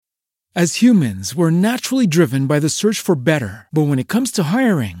As humans, we're naturally driven by the search for better. But when it comes to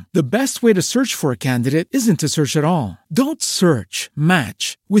hiring, the best way to search for a candidate isn't to search at all. Don't search,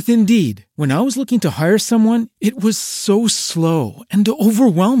 match with Indeed. When I was looking to hire someone, it was so slow and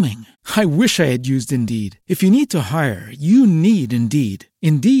overwhelming. I wish I had used Indeed. If you need to hire, you need Indeed.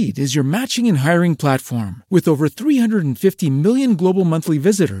 Indeed is your matching and hiring platform with over 350 million global monthly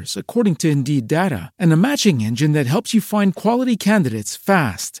visitors, according to Indeed data, and a matching engine that helps you find quality candidates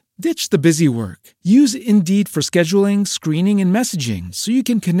fast. Ditch the busy work. Use Indeed for scheduling, screening, and messaging so you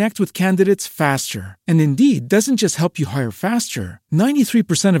can connect with candidates faster. And Indeed doesn't just help you hire faster.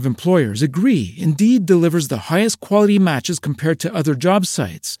 93% of employers agree Indeed delivers the highest quality matches compared to other job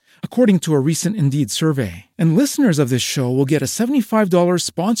sites, according to a recent Indeed survey. And listeners of this show will get a $75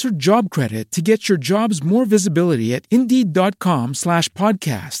 sponsored job credit to get your jobs more visibility at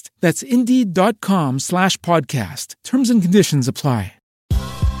Indeed.com/podcast. That's Indeed.com/podcast. Terms and conditions apply.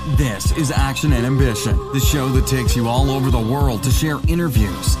 This is Action and Ambition, the show that takes you all over the world to share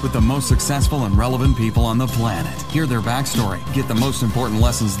interviews with the most successful and relevant people on the planet. Hear their backstory, get the most important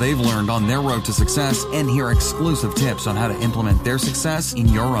lessons they've learned on their road to success, and hear exclusive tips on how to implement their success in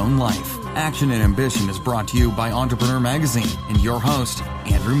your own life. Action and Ambition is brought to you by Entrepreneur Magazine and your host,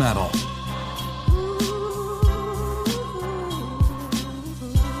 Andrew Metal.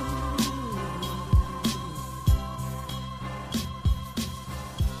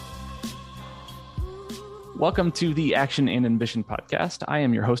 Welcome to the Action and Ambition podcast. I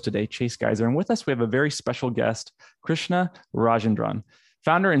am your host today, Chase Geiser, and with us we have a very special guest, Krishna Rajendran,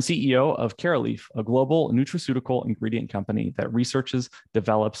 founder and CEO of Keraleaf, a global nutraceutical ingredient company that researches,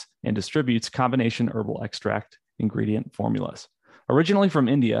 develops, and distributes combination herbal extract ingredient formulas. Originally from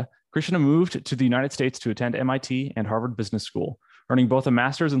India, Krishna moved to the United States to attend MIT and Harvard Business School, earning both a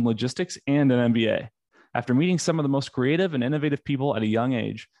master's in logistics and an MBA. After meeting some of the most creative and innovative people at a young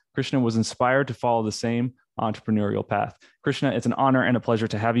age, Krishna was inspired to follow the same entrepreneurial path. Krishna, it's an honor and a pleasure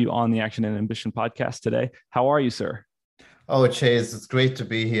to have you on the Action and Ambition podcast today. How are you, sir? Oh, Chase, it's great to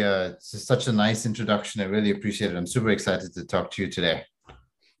be here. It's just such a nice introduction. I really appreciate it. I'm super excited to talk to you today.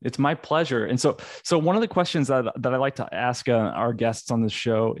 It's my pleasure. And so one of the questions that I like to ask our guests on this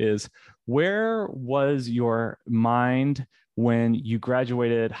show is, where was your mind when you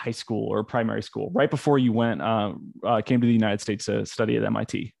graduated high school or primary school, right before you came to the United States to study at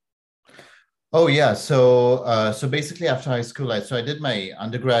MIT? Oh, yeah. So basically after high school, I did my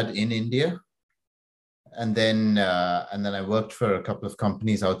undergrad in India, and then I worked for a couple of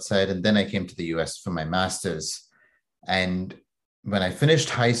companies outside, and then I came to the US for my master's. And when I finished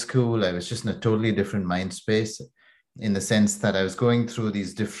high school, I was just in a totally different mind space, in the sense that I was going through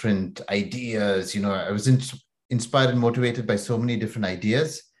these different ideas. You know, I was inspired and motivated by so many different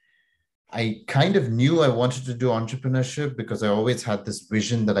ideas. I kind of knew I wanted to do entrepreneurship because I always had this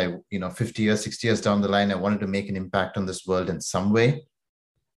vision that 50 years, 60 years down the line, I wanted to make an impact on this world in some way.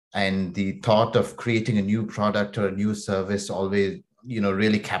 And the thought of creating a new product or a new service always,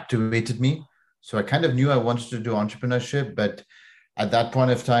 really captivated me. So I kind of knew I wanted to do entrepreneurship, but at that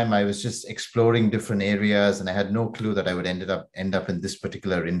point of time, I was just exploring different areas and I had no clue that I would end up in this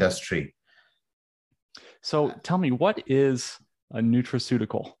particular industry. So tell me, what is a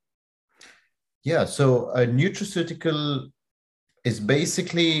nutraceutical? Yeah, so a nutraceutical is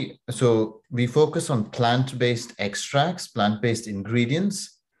basically, so we focus on plant-based extracts, plant-based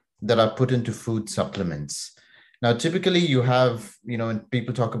ingredients that are put into food supplements. Now, typically you have, when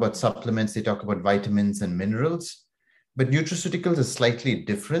people talk about supplements, they talk about vitamins and minerals, but nutraceuticals is slightly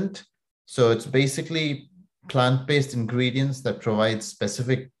different. So it's basically plant-based ingredients that provide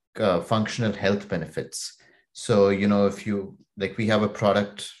specific functional health benefits. So, we have a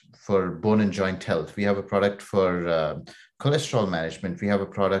product for bone and joint health. We have a product for cholesterol management. We have a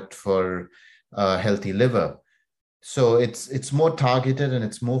product for healthy liver. So it's more targeted and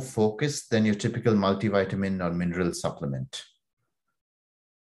it's more focused than your typical multivitamin or mineral supplement.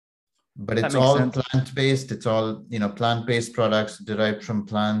 But it's all plant-based. It's all, plant-based products derived from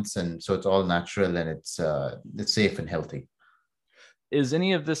plants. And so it's all natural and it's safe and healthy. Is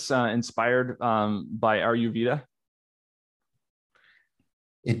any of this inspired by Ayurveda?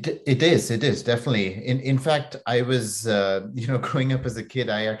 It is definitely. In fact, I was, growing up as a kid,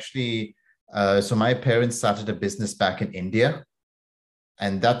 I actually, so my parents started a business back in India.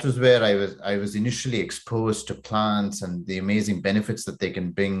 And that was where I was initially exposed to plants and the amazing benefits that they can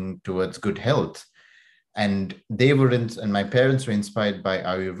bring towards good health. And and my parents were inspired by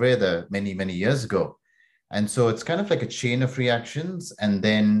Ayurveda many, many years ago. And so it's kind of like a chain of reactions. And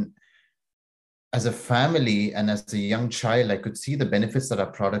then as a family and as a young child, I could see the benefits that our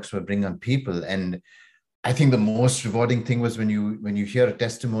products would bring on people. And I think the most rewarding thing was when you hear a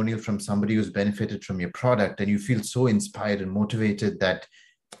testimonial from somebody who's benefited from your product, and you feel so inspired and motivated that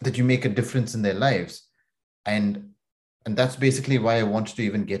you make a difference in their lives. And that's basically why I wanted to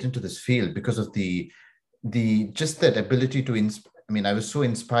even get into this field, because of the just that ability to I mean, I was so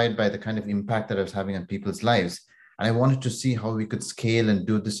inspired by the kind of impact that I was having on people's lives, and I wanted to see how we could scale and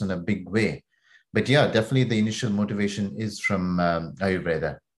do this in a big way. But yeah, definitely the initial motivation is from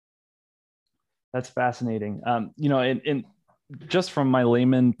Ayurveda. That's fascinating. In just from my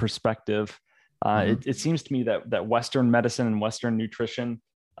layman perspective, it seems to me that Western medicine and Western nutrition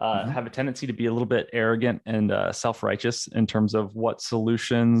have a tendency to be a little bit arrogant and self-righteous in terms of what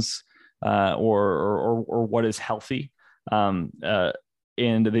solutions or what is healthy.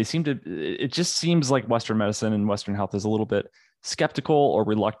 And they seem to, it just seems like Western medicine and Western health is a little bit skeptical or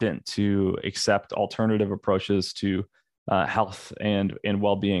reluctant to accept alternative approaches to health and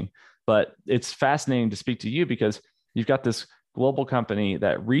well-being. But it's fascinating to speak to you because you've got this global company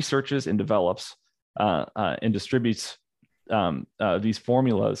that researches and develops and distributes these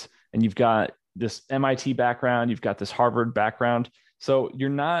formulas, and you've got this MIT background, you've got this Harvard background. So you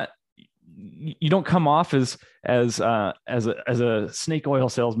don't come off as a snake oil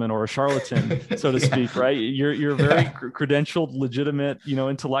salesman or a charlatan, so to speak, right? You're very credentialed, legitimate,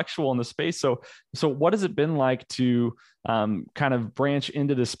 intellectual in the space. So what has it been like to kind of branch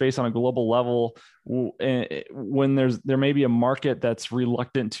into this space on a global level when there may be a market that's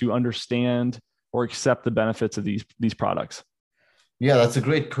reluctant to understand or accept the benefits of these products? Yeah, that's a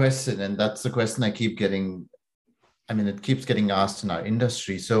great question, and that's the question I keep getting. I mean, it keeps getting asked in our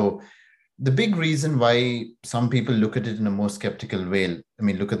industry. So the big reason why some people look at it in a more skeptical way, I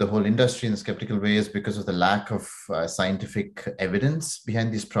mean, look at the whole industry in a skeptical way, is because of the lack of scientific evidence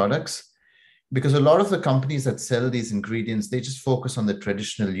behind these products. Because a lot of the companies that sell these ingredients, they just focus on the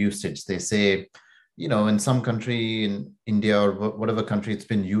traditional usage. They say, in some country, in India or whatever country, it's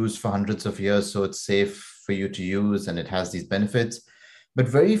been used for hundreds of years, so it's safe for you to use and it has these benefits. But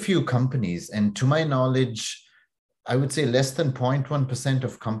very few companies, and to my knowledge, I would say less than 0.1%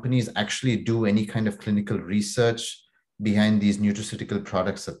 of companies actually do any kind of clinical research behind these nutraceutical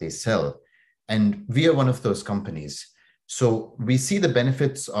products that they sell. And we are one of those companies. So we see the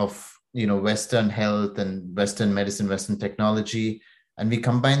benefits of, Western health and Western medicine, Western technology, and we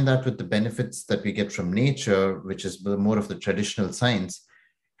combine that with the benefits that we get from nature, which is more of the traditional science.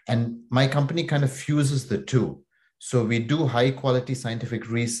 And my company kind of fuses the two. So we do high quality scientific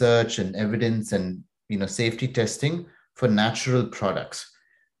research and evidence and safety testing for natural products.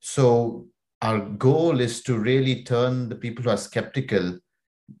 So our goal is to really turn the people who are skeptical,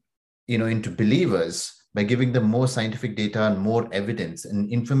 into believers by giving them more scientific data and more evidence and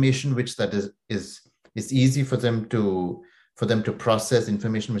information which that is easy for them to process,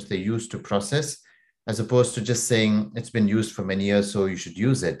 information which they use to process, as opposed to just saying it's been used for many years, so you should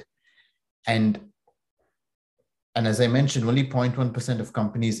use it. And as I mentioned, only 0.1% of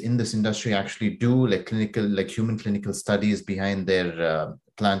companies in this industry actually do human clinical studies behind their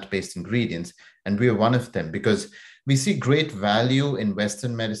plant-based ingredients. And we are one of them because we see great value in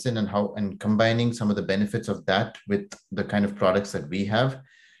Western medicine and combining some of the benefits of that with the kind of products that we have.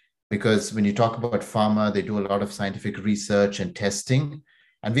 Because when you talk about pharma, they do a lot of scientific research and testing.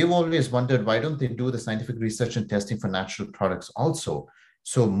 And we've always wondered, why don't they do the scientific research and testing for natural products also?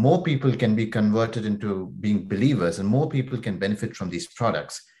 So more people can be converted into being believers and more people can benefit from these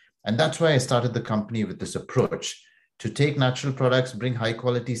products. And that's why I started the company with this approach to take natural products, bring high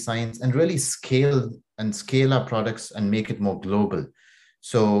quality science, and really scale our products and make it more global.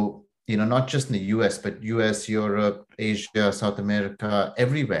 So, not just in the US, but US, Europe, Asia, South America,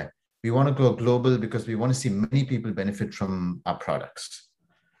 everywhere. We want to go global because we want to see many people benefit from our products.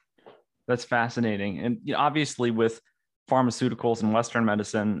 That's fascinating. And obviously with pharmaceuticals and Western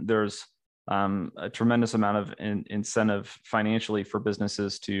medicine, there's a tremendous amount of incentive financially for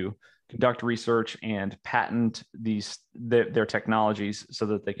businesses to conduct research and patent their technologies so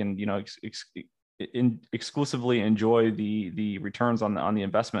that they can, exclusively enjoy the returns on the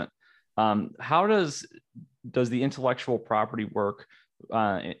investment. How does the intellectual property work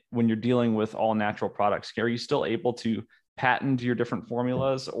when you're dealing with all natural products? Are you still able to patent your different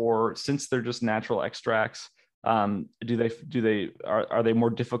formulas, or since they're just natural extracts, are they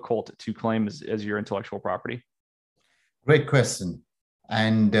more difficult to claim as your intellectual property? Great question.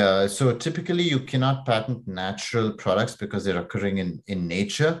 And so typically you cannot patent natural products because they're occurring in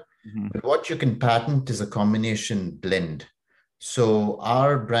nature. Mm-hmm. But what you can patent is a combination blend. So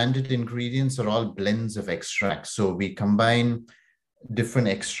our branded ingredients are all blends of extracts. So we combine different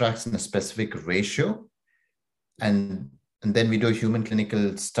extracts in a specific ratio. And and then we do a human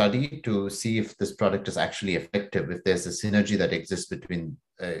clinical study to see if this product is actually effective, if there's a synergy that exists between,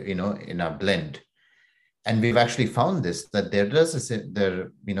 in our blend. And we've actually found this, that a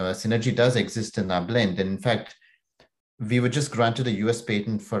synergy does exist in our blend. And in fact, we were just granted a US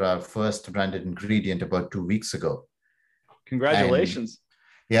patent for our first branded ingredient about 2 weeks ago. Congratulations.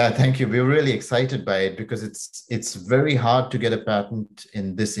 Yeah, thank you. We're really excited by it because it's very hard to get a patent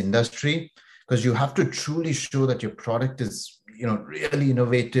in this industry, because you have to truly show that your product is, really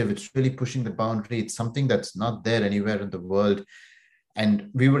innovative. It's really pushing the boundary. It's something that's not there anywhere in the world. And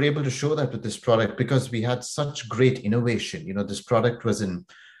we were able to show that with this product because we had such great innovation. This product was in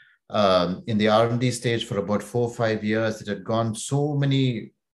the R&D stage for about 4 or 5 years. It had gone so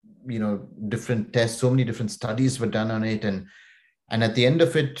many, different tests, so many different studies were done on it. And at the end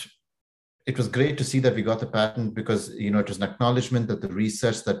of it, it was great to see that we got the patent because, it was an acknowledgement that the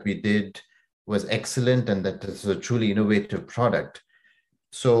research that we did was excellent and that it's a truly innovative product.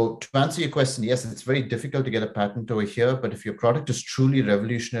 So to answer your question, yes, it's very difficult to get a patent over here, but if your product is truly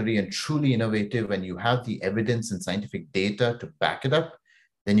revolutionary and truly innovative and you have the evidence and scientific data to back it up,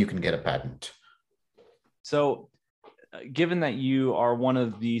 then you can get a patent. So given that you are one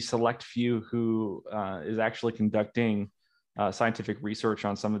of the select few who is actually conducting scientific research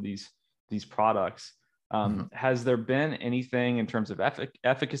on some of these products, has there been anything in terms of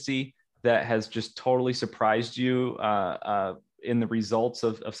efficacy that has just totally surprised you in the results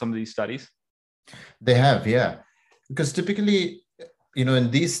of some of these studies? They have, yeah. Because typically,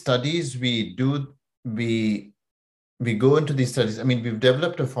 in these studies, we go into these studies. I mean, we've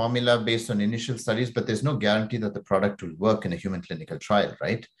developed a formula based on initial studies, but there's no guarantee that the product will work in a human clinical trial,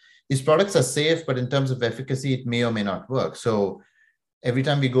 right? These products are safe, but in terms of efficacy, it may or may not work. So every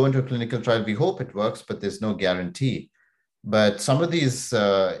time we go into a clinical trial, we hope it works, but there's no guarantee. But some of these,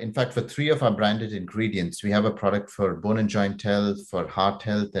 in fact, for 3 of our branded ingredients, we have a product for bone and joint health, for heart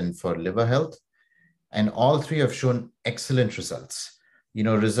health, and for liver health. And all 3 have shown excellent results,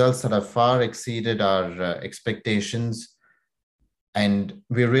 results that have far exceeded our expectations. And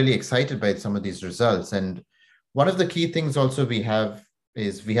we're really excited by some of these results. And one of the key things also we have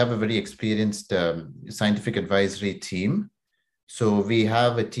is we have a very experienced scientific advisory team. So we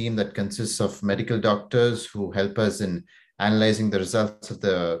have a team that consists of medical doctors who help us in analyzing the results of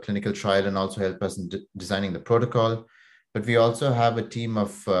the clinical trial and also help us in designing the protocol. But we also have a team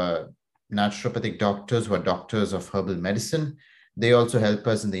of naturopathic doctors who are doctors of herbal medicine. They also help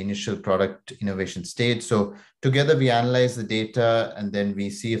us in the initial product innovation stage. So together we analyze the data and then we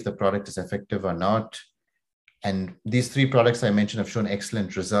see if the product is effective or not. And these 3 products I mentioned have shown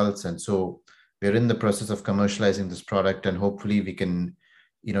excellent results. And so we're in the process of commercializing this product, and hopefully we can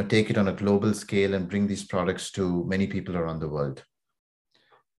take it on a global scale and bring these products to many people around the world.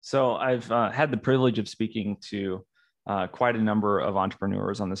 So I've had the privilege of speaking to quite a number of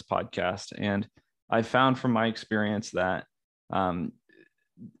entrepreneurs on this podcast. And I've found from my experience that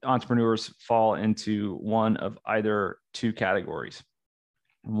entrepreneurs fall into one of either 2 categories.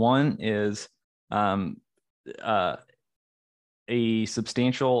 One is a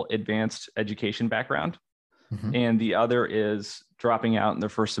substantial advanced education background. Mm-hmm. And the other is dropping out in their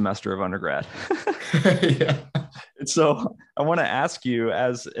first semester of undergrad. Yeah. And so I want to ask you,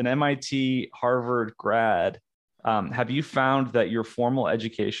 as an MIT Harvard grad, have you found that your formal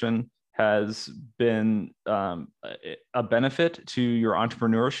education has been a benefit to your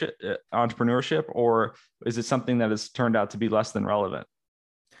entrepreneurship, or is it something that has turned out to be less than relevant?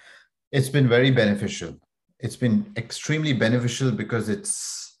 It's been very beneficial. It's been extremely beneficial because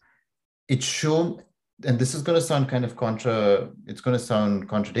it's shown, and this is going to sound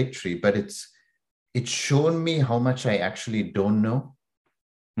contradictory, but it's shown me how much I actually don't know.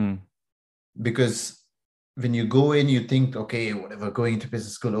 Because when you go in, you think, okay, whatever, going into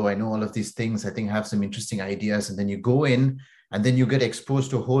business school, I know all of these things, I think I have some interesting ideas. And then you go in and then you get exposed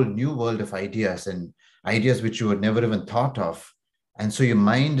to a whole new world of ideas and ideas which you had never even thought of. And so your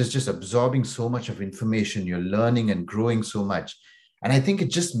mind is just absorbing so much of information. You're learning and growing so much. And I think it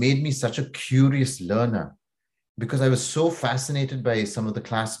just made me such a curious learner because I was so fascinated by some of the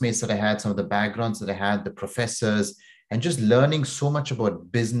classmates that I had, some of the backgrounds that I had, the professors, and just learning so much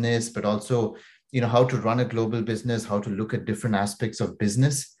about business, but also, how to run a global business, how to look at different aspects of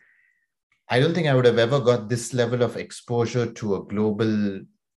business. I don't think I would have ever got this level of exposure to a global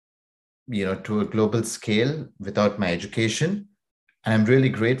scale without my education. And I'm really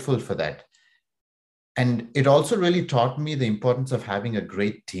grateful for that. And it also really taught me the importance of having a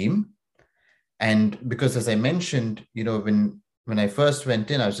great team. And because, as I mentioned, when I first went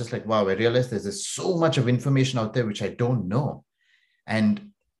in, I was just like, wow, I realized there's so much of information out there which I don't know. And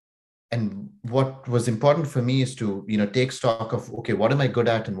and what was important for me is to, take stock of, okay, what am I good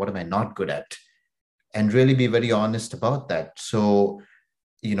at and what am I not good at? And really be very honest about that. So,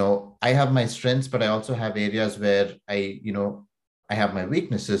 I have my strengths, but I also have areas where I have my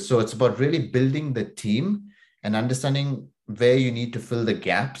weaknesses. So it's about really building the team and understanding where you need to fill the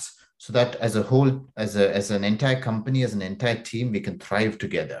gaps so that as a whole, as an entire company, as an entire team, we can thrive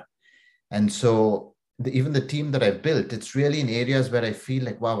together. And so even the team that I've built, it's really in areas where I feel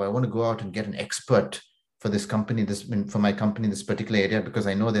like, wow, I want to go out and get an expert for this company, for my company, this particular area, because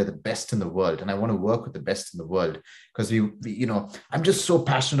I know they're the best in the world, and I want to work with the best in the world because I'm just so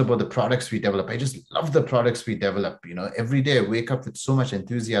passionate about the products we develop. I just love the products we develop. Every day I wake up with so much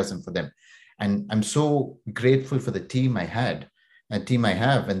enthusiasm for them, and I'm so grateful for the team I have,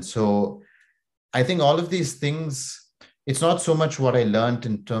 and so I think all of these things, it's not so much what I learned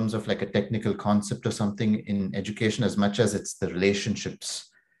in terms of like a technical concept or something in education as much as it's the relationships,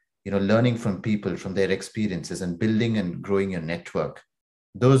 learning from people, from their experiences and building and growing your network.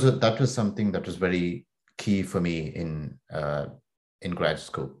 That was something that was very key for me in grad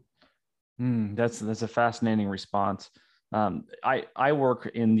school. That's a fascinating response. I work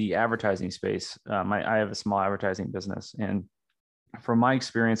in the advertising space. I have a small advertising business, and from my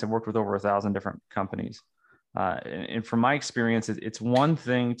experience, I've worked with over 1,000 different companies. And from my experience, it's one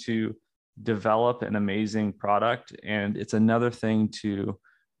thing to develop an amazing product, and it's another thing to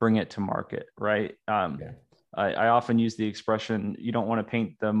bring it to market, right? Yeah. I often use the expression, you don't want to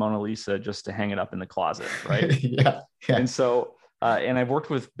paint the Mona Lisa just to hang it up in the closet, right? Yeah. And so, and I've worked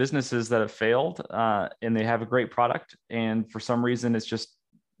with businesses that have failed and they have a great product, and for some reason, it's just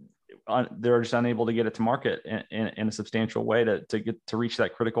they're just unable to get it to market in a substantial way to reach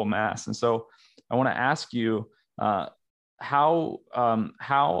that critical mass. And so I want to ask you, how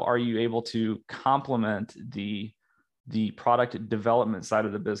are you able to complement the product development side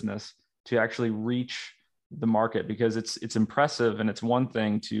of the business to actually reach the market? Because it's impressive, and it's one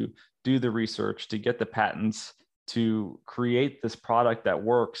thing to do the research, to get the patents, to create this product that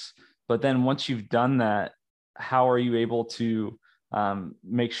works. But then once you've done that, how are you able to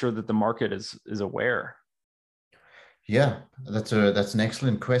make sure that the market is aware? Yeah, that's an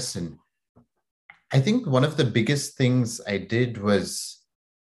excellent question. I think one of the biggest things I did was,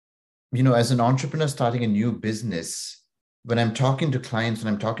 as an entrepreneur starting a new business, when I'm talking to clients,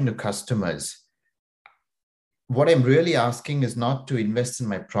 when I'm talking to customers, what I'm really asking is not to invest in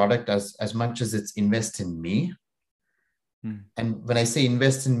my product as much as it's invest in me. And when I say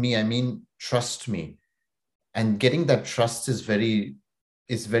invest in me, I mean trust me. And getting that trust is very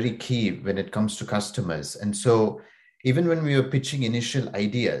key when it comes to customers. And so even when we were pitching initial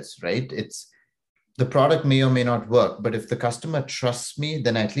ideas, right, it's the product may or may not work, but if the customer trusts me,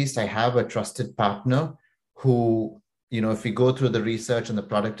 then at least I have a trusted partner who, if we go through the research and the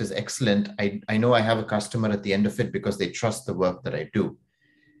product is excellent, I know I have a customer at the end of it because they trust the work that I do.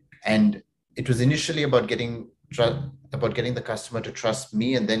 And it was initially about getting the customer to trust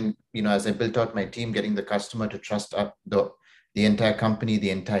me. And then, as I built out my team, getting the customer to trust the entire company,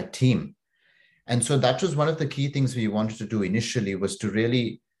 the entire team. And so that was one of the key things we wanted to do initially, was to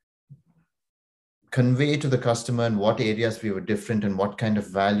really convey to the customer in what areas we were different and what kind of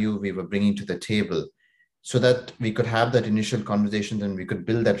value we were bringing to the table, so that we could have that initial conversation and we could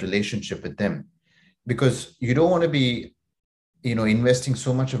build that relationship with them. Because you don't want to be, investing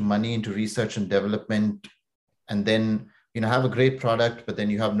so much of money into research and development and then, have a great product, but then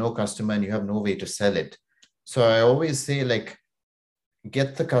you have no customer and you have no way to sell it. So I always say, like,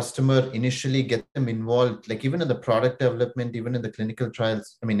 get the customer initially, get them involved, like even in the product development, even in the clinical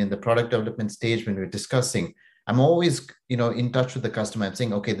trials. I mean, in the product development stage, when we're discussing, I'm always, in touch with the customer. I'm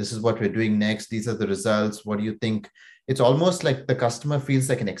saying, okay, this is what we're doing next. These are the results. What do you think? It's almost like the customer feels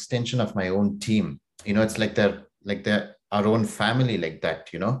like an extension of my own team. It's like they're our own family, like that,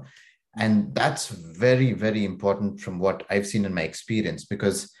 and that's very, very important from what I've seen in my experience,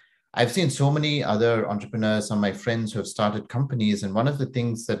 because I've seen so many other entrepreneurs, some of my friends who have started companies, and one of the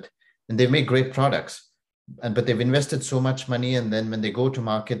things and they've made great products, but they've invested so much money, and then when they go to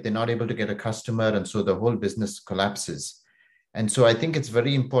market, they're not able to get a customer, and so the whole business collapses. And so I think it's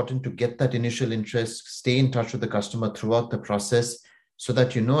very important to get that initial interest, stay in touch with the customer throughout the process, so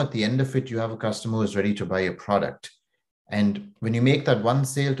that at the end of it, you have a customer who's ready to buy a product. And when you make that one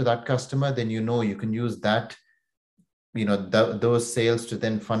sale to that customer, then you can use that, those sales to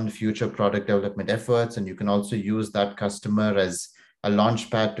then fund future product development efforts. And you can also use that customer as a launch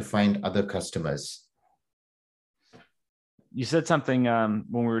pad to find other customers. You said something when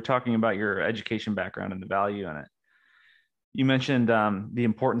we were talking about your education background and the value in it. You mentioned the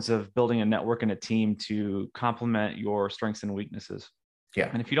importance of building a network and a team to complement your strengths and weaknesses. Yeah.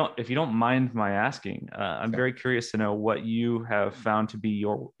 And if you don't mind my asking, I'm very curious to know what you have found to be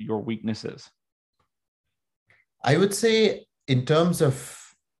your weaknesses. I would say in terms of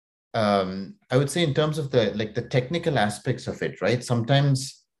I would say in terms of the technical aspects of it, right?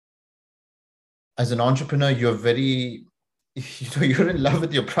 Sometimes as an entrepreneur, you're very, you're in love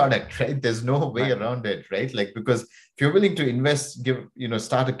with your product, right? There's no way Right. around it, right? Like, because if you're willing to invest,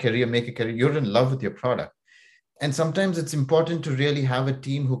 start a career, make a career, you're in love with your product. And sometimes it's important to really have a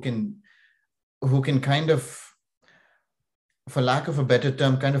team who can kind of, for lack of a better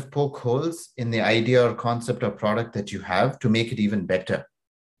term, kind of poke holes in the idea or concept or product that you have to make it even better.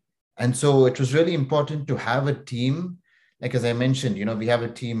 And so it was really important to have a team. Like, as I mentioned, we have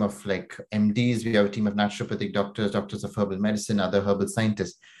a team of like MDs, we have a team of naturopathic doctors, doctors of herbal medicine, other herbal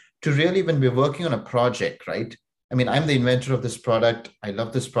scientists, to really, when we're working on a project, right? I mean, I'm the inventor of this product. I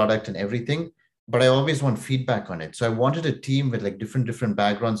love this product and everything, but I always want feedback on it. So I wanted a team with like different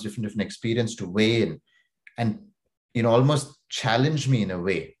backgrounds, different experience to weigh in and, almost challenge me in a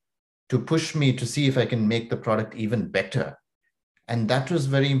way to push me to see if I can make the product even better. And that was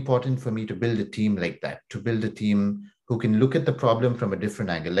very important for me to build a team like that, to build a team who can look at the problem from a different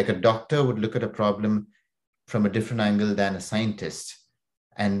angle. Like a doctor would look at a problem from a different angle than a scientist.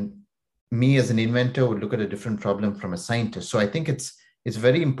 And me as an inventor would look at a different problem from a scientist. So I think it's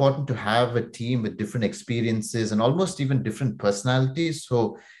very important to have a team with different experiences and almost even different personalities,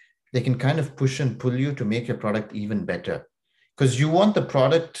 so they can kind of push and pull you to make your product even better. Because you want the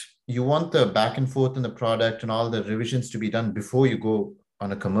product, you want the back and forth in the product and all the revisions to be done before you go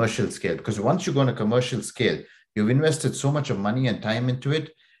on a commercial scale. Because once you go on a commercial scale, you've invested so much of money and time into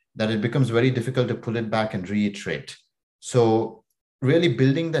it that it becomes very difficult to pull it back and reiterate. So really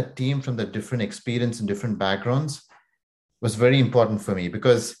building that team from the different experience and different backgrounds was very important for me,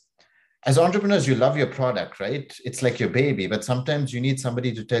 because as entrepreneurs, you love your product, right? It's like your baby, but sometimes you need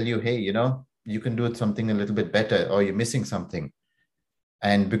somebody to tell you, hey, you can do something a little bit better, or you're missing something.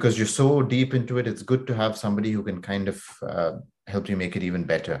 And because you're so deep into it, it's good to have somebody who can kind of help you make it even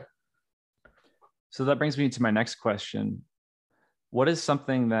better. So that brings me to my next question. What is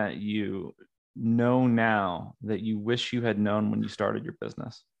something that you know now that you wish you had known when you started your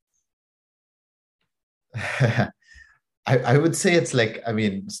business? I would say it's like, I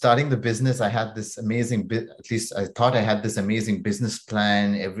mean, starting the business, I had this amazing, at least I thought I had this amazing business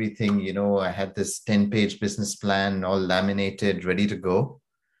plan, everything, I had this 10-page business plan, all laminated, ready to go.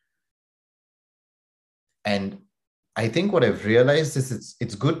 And I think what I've realized is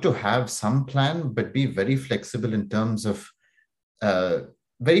it's good to have some plan, but be very flexible in terms of,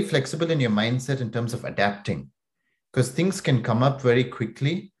 very flexible in your mindset in terms of adapting, because things can come up very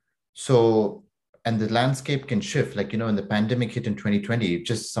quickly. So, and the landscape can shift. Like, when the pandemic hit in 2020,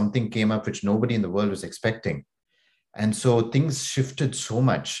 just something came up which nobody in the world was expecting. And so things shifted so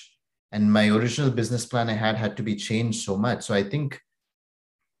much. And my original business plan I had to be changed so much. So I think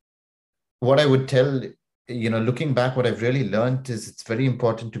what I would tell, looking back, what I've really learned is it's very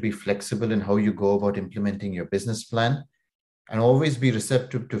important to be flexible in how you go about implementing your business plan, and always be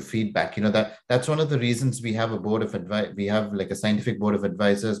receptive to feedback. That's one of the reasons we have a board of advice. We have like a scientific board of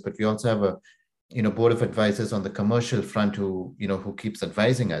advisors, but we also have a board of advisors on the commercial front who keeps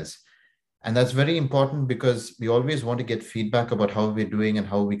advising us. And that's very important, because we always want to get feedback about how we're doing and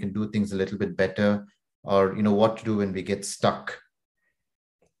how we can do things a little bit better, or what to do when we get stuck.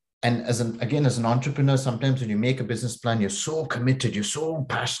 And as an entrepreneur, sometimes when you make a business plan, you're so committed, you're so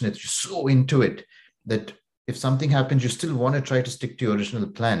passionate, you're so into it, that if something happens, you still want to try to stick to your original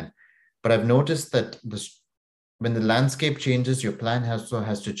plan. But I've noticed that when the landscape changes, your plan has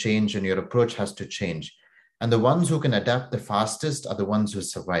to change, and your approach has to change. And the ones who can adapt the fastest are the ones who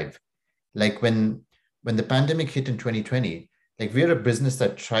survive. Like when the pandemic hit in 2020, like, we're a business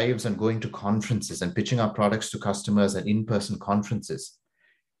that thrives on going to conferences and pitching our products to customers at in-person conferences.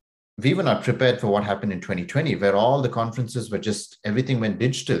 We were not prepared for what happened in 2020, where all the conferences were just, everything went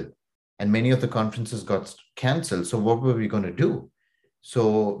digital, and many of the conferences got canceled. So what were we going to do?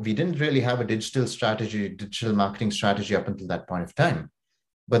 So we didn't really have a digital marketing strategy up until that point of time.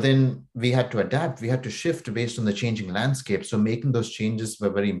 But then we had to adapt, we had to shift based on the changing landscape. So making those changes were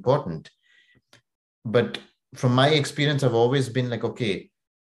very important. But from my experience, I've always been like, okay,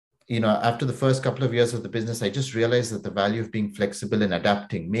 after the first couple of years of the business, I just realized that the value of being flexible and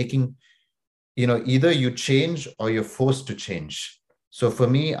adapting, making, either you change or you're forced to change. So for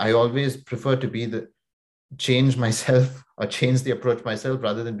me, I always prefer to be change myself or change the approach myself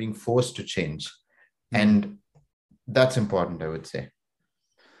rather than being forced to change. Mm-hmm. And that's important, I would say.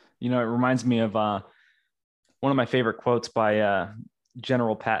 It reminds me of one of my favorite quotes by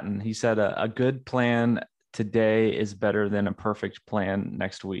General Patton. He said, a good plan today is better than a perfect plan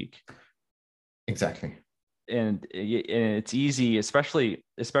next week. Exactly. And it's easy, especially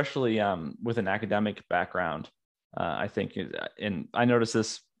with an academic background. I think, and I noticed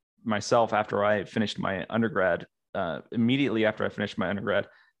this myself after I finished my undergrad. Immediately after I finished my undergrad,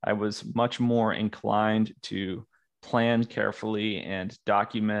 I was much more inclined to plan carefully and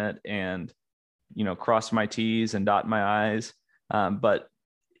document and, cross my T's and dot my I's. But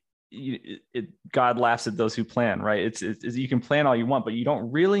God laughs at those who plan, right? It's you can plan all you want, but you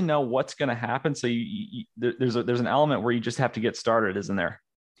don't really know what's going to happen. So there's an element where you just have to get started, isn't there?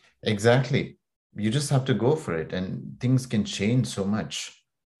 Exactly. You just have to go for it, and things can change so much.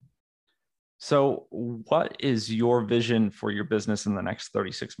 So what is your vision for your business in the next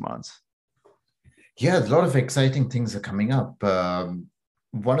 36 months? Yeah, a lot of exciting things are coming up.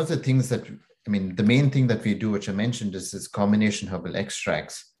 One of the things the main thing that we do, which I mentioned, is this combination herbal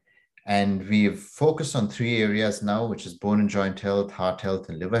extracts. And we've focused on 3 areas now, which is bone and joint health, heart health,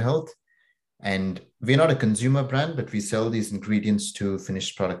 and liver health. And we're not a consumer brand, but we sell these ingredients to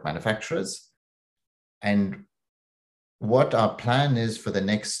finished product manufacturers. And what our plan is for the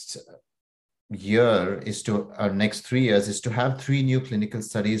next year next 3 years is to have 3 new clinical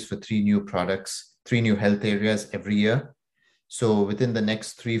studies for 3 new products, 3 new health areas every year. So within the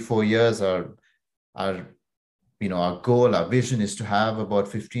next 3-4 years, our goal, our vision is to have about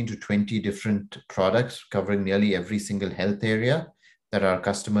 15 to 20 different products covering nearly every single health area that our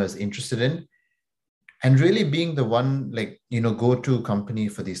customers are interested in. And really being the one, go-to company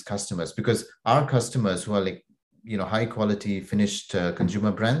for these customers, because our customers who are high quality finished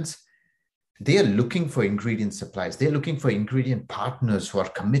consumer brands, they are looking for ingredient supplies. They're looking for ingredient partners who are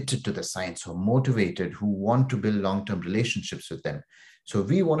committed to the science, who are motivated, who want to build long-term relationships with them. So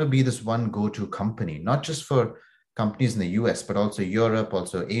we want to be this one go-to company, not just for companies in the US, but also Europe,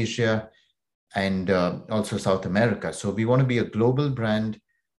 also Asia, and also South America. So we want to be a global brand.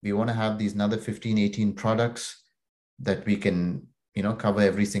 We want to have these another 15, 18 products that we can, cover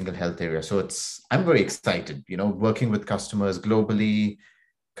every single health area. So I'm very excited, working with customers globally,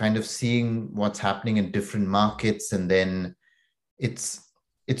 kind of seeing what's happening in different markets. And then it's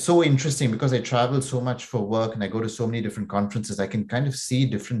so interesting because I travel so much for work and I go to so many different conferences. I can kind of see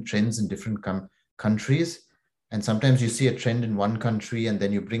different trends in different countries. And sometimes you see a trend in one country and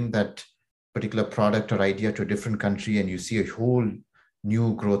then you bring that particular product or idea to a different country and you see a whole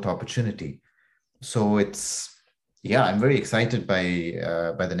new growth opportunity. So I'm very excited by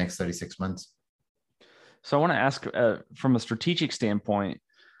the next 36 months. So I want to ask from a strategic standpoint,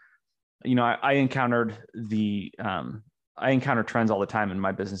 I encounter trends all the time in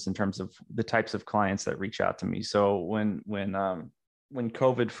my business in terms of the types of clients that reach out to me. So when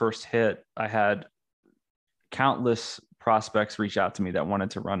COVID first hit, I had countless prospects reach out to me that wanted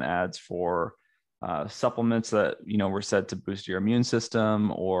to run ads for supplements that, were said to boost your immune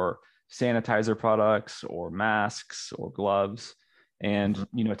system, or sanitizer products, or masks, or gloves. And,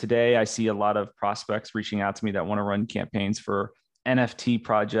 today I see a lot of prospects reaching out to me that want to run campaigns for NFT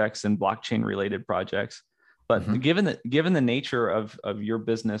projects and blockchain related projects. But given the nature of your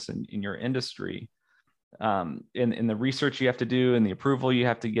business and in your industry, in the research you have to do and the approval you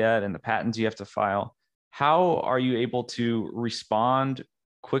have to get and the patents you have to file, how are you able to respond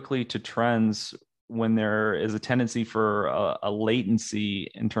quickly to trends when there is a tendency for a latency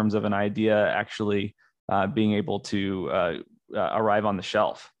in terms of an idea actually being able to arrive on the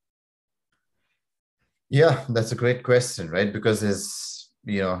shelf? Yeah, that's a great question, right? Because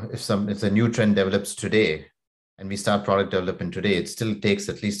if a new trend develops today and we start product development today, it still takes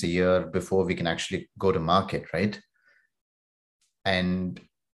at least a year before we can actually go to market, right? And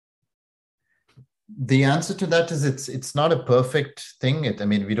the answer to that is it's not a perfect thing.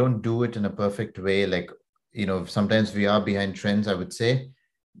 We don't do it in a perfect way. Sometimes we are behind trends, I would say,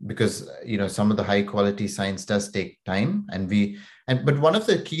 because some of the high quality science does take time. But one of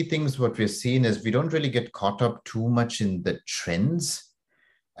the key things what we're seeing is we don't really get caught up too much in the trends,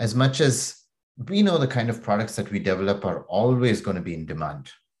 as much as we know the kind of products that we develop are always going to be in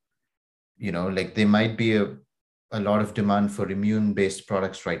demand. There might be a lot of demand for immune-based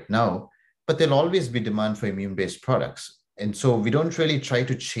products right now, but there'll always be demand for immune-based products. And so we don't really try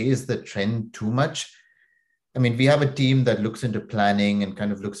to chase the trend too much. We have a team that looks into planning and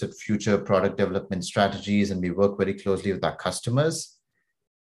kind of looks at future product development strategies, and we work very closely with our customers.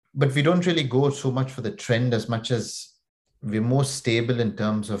 But we don't really go so much for the trend as much as we're more stable in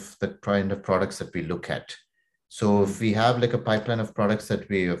terms of the kind of products that we look at. So if we have a pipeline of products that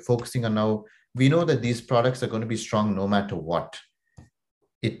we are focusing on now, we know that these products are going to be strong no matter what.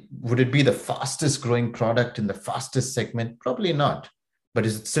 Would it be the fastest growing product in the fastest segment? Probably not. But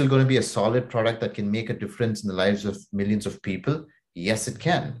is it still going to be a solid product that can make a difference in the lives of millions of people? Yes, it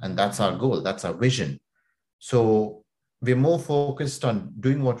can. And that's our goal. That's our vision. So we're more focused on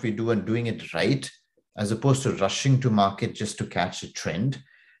doing what we do and doing it right, as opposed to rushing to market just to catch a trend,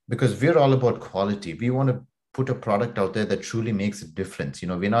 because we're all about quality. We want to put a product out there that truly makes a difference.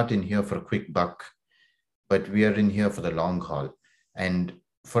 We're not in here for a quick buck, but we are in here for the long haul. And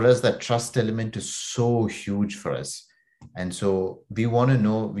for us, that trust element is so huge for us. And so we want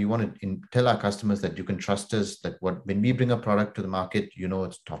to tell our customers that you can trust us, that when we bring a product to the market,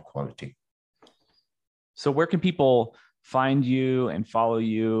 it's top quality. So where can people find you and follow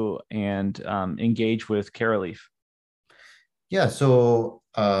you and engage with Caraleaf? Yeah, so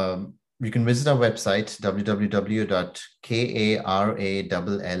you can visit our website,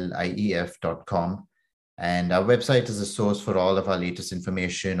 www.karallief.com. And our website is a source for all of our latest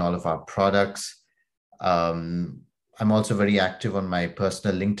information, all of our products. I'm also very active on my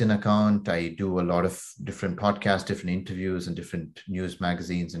personal LinkedIn account. I do a lot of different podcasts, different interviews, and different news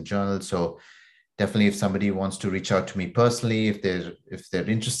magazines and journals. So definitely, if somebody wants to reach out to me personally, if they're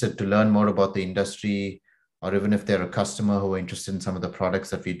interested to learn more about the industry, or even if they're a customer who are interested in some of the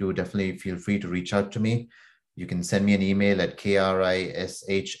products that we do, definitely feel free to reach out to me. You can send me an email at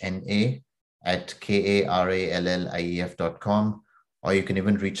krishna@karallief.com, or you can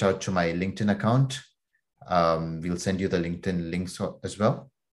even reach out to my LinkedIn account. We'll send you the LinkedIn links as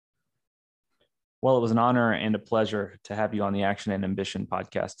well. Well, it was an honor and a pleasure to have you on the Action and Ambition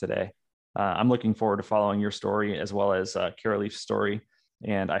podcast today. I'm looking forward to following your story as well as Caraleaf's story.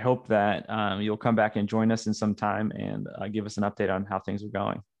 And I hope that you'll come back and join us in some time and give us an update on how things are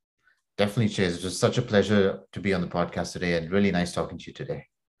going. Definitely, Chase. It was such a pleasure to be on the podcast today, and really nice talking to you today.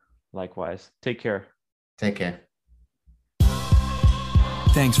 Likewise. Take care. Take care.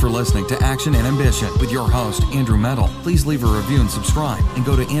 Thanks for listening to Action and Ambition with your host, Andrew Metal. Please leave a review and subscribe, and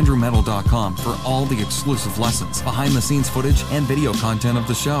go to andrewmetal.com for all the exclusive lessons, behind-the-scenes footage, and video content of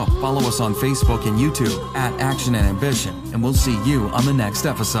the show. Follow us on Facebook and YouTube at Action and Ambition, and we'll see you on the next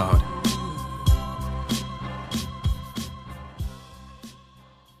episode.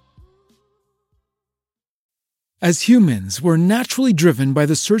 As humans, we're naturally driven by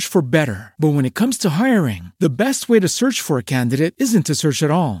the search for better. But when it comes to hiring, the best way to search for a candidate isn't to search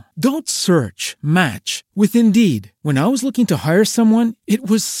at all. Don't search, match with Indeed. When I was looking to hire someone, it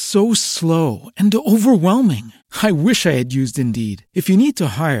was so slow and overwhelming. I wish I had used Indeed. If you need to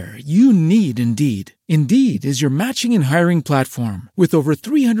hire, you need Indeed. Indeed is your matching and hiring platform with over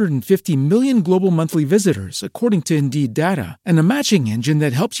 350 million global monthly visitors, according to Indeed data, and a matching engine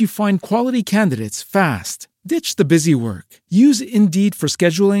that helps you find quality candidates fast. Ditch the busy work. Use Indeed for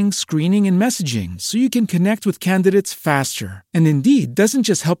scheduling, screening, and messaging so you can connect with candidates faster. And Indeed doesn't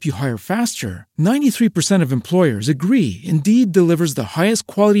just help you hire faster. 93% of employers agree Indeed delivers the highest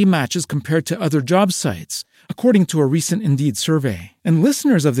quality matches compared to other job sites, according to a recent Indeed survey. And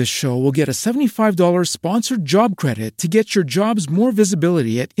listeners of this show will get a $75 sponsored job credit to get your jobs more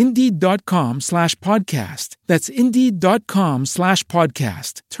visibility at Indeed.com/podcast. That's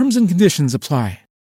Indeed.com/podcast. Terms and conditions apply.